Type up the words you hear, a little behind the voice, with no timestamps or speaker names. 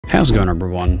How's it going,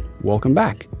 everyone? Welcome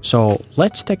back. So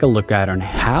let's take a look at on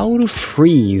how to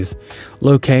freeze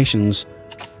locations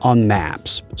on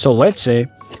maps. So let's say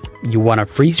you want to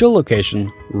freeze your location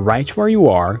right where you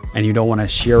are and you don't want to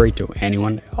share it to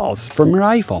anyone else from your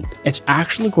iPhone. It's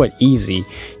actually quite easy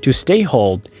to stay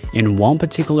hold in one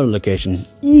particular location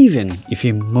even if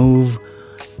you move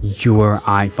your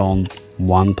iPhone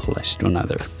one place to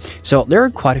another. So there are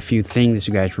quite a few things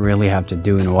you guys really have to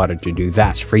do in order to do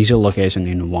that. Freeze your location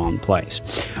in one place.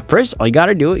 First, all you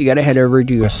gotta do, you gotta head over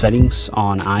to your settings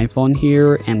on iPhone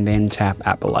here and then tap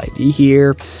Apple ID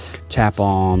here. Tap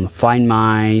on Find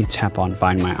My, tap on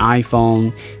Find My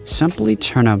iPhone. Simply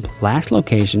turn up last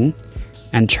location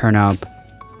and turn up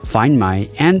Find My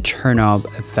and turn up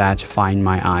that Find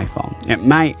My iPhone. It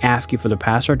might ask you for the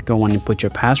password. Go on and put your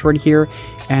password here,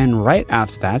 and right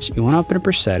after that you want to open up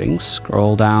your settings,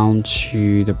 scroll down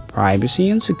to the privacy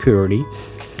and security,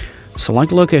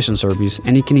 select location service,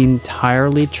 and you can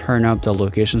entirely turn up the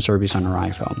location service on your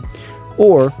iPhone.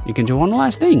 Or you can do one of the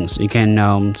last things. You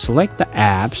can select the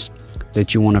apps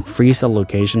that you want to freeze the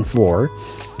location for.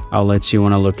 Let's you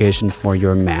want a location for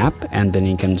your map, and then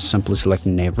you can simply select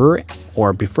never,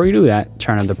 or before you do that,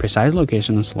 turn on the precise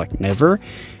location and select never.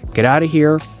 Get out of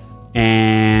here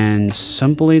and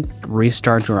simply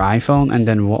restart your iPhone, and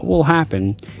then what will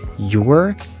happen,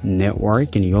 your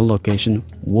network and your location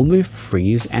will be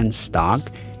freeze and stuck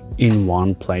in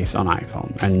one place on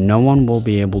iPhone, and no one will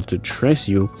be able to trace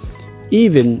you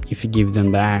even if you give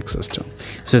them the access to.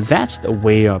 So that's the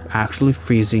way of actually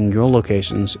freezing your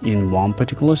locations in one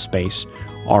particular space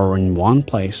or in one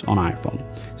place on iPhone.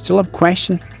 Still have a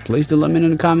question? Please do let me know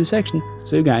in the comment section.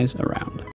 See you guys around.